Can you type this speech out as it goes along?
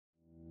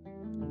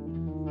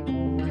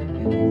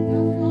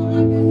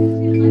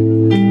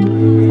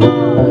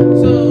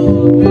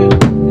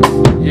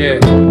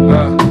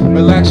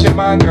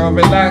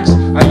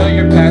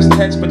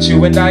But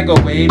you and I go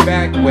way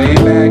back, way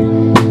back.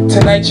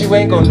 Tonight you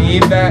ain't gon'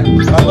 need that.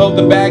 Unload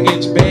the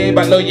baggage, babe,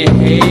 I know you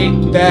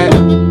hate that.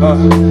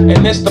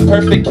 And it's the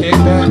perfect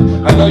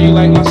kickback. I know you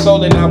like my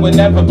soul and I would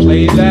never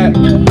play that.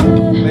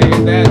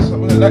 Play that,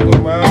 something that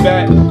can run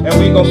back.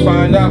 And we gon'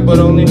 find out, but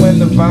only when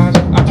the vibes.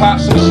 I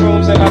popped some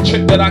shrooms and I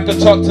tricked that I could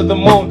talk to the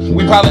moon.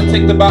 We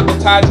politicked about the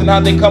tides and how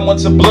they come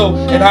once a blue.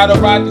 And how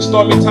to ride the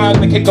stormy times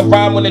and kick a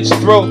rhyme when it's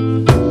through.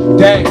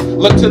 Dang,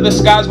 look to the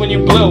skies when you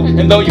blue.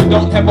 And though you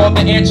don't have all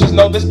the answers,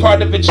 know this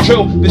part of it's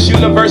true. This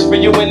universe for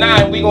you and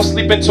I, and we gon'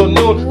 sleep until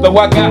noon. Though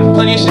I got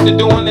plenty of shit to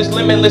do on this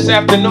limitless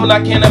afternoon, I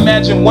can't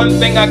imagine one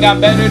thing I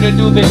got better to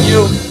do than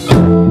you.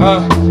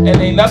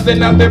 And ain't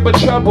nothing out there but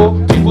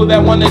trouble. People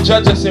that wanna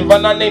judge us and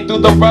run our name through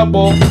the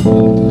rubble.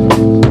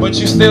 But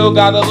you still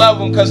gotta love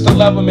them, cause to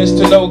love them is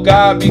to know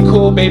God. Be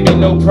cool, baby,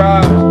 no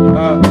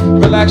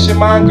problem. Relax your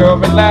mind, girl,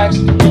 relax.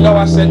 You know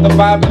I said the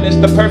vibe and it's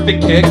the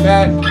perfect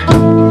kickback.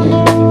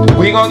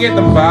 We gon' get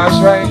them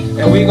vibes right,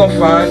 and we gon'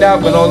 find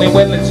out, but only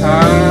when the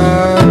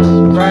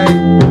time's right.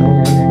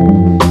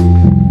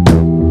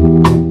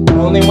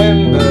 Only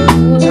when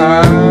the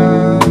time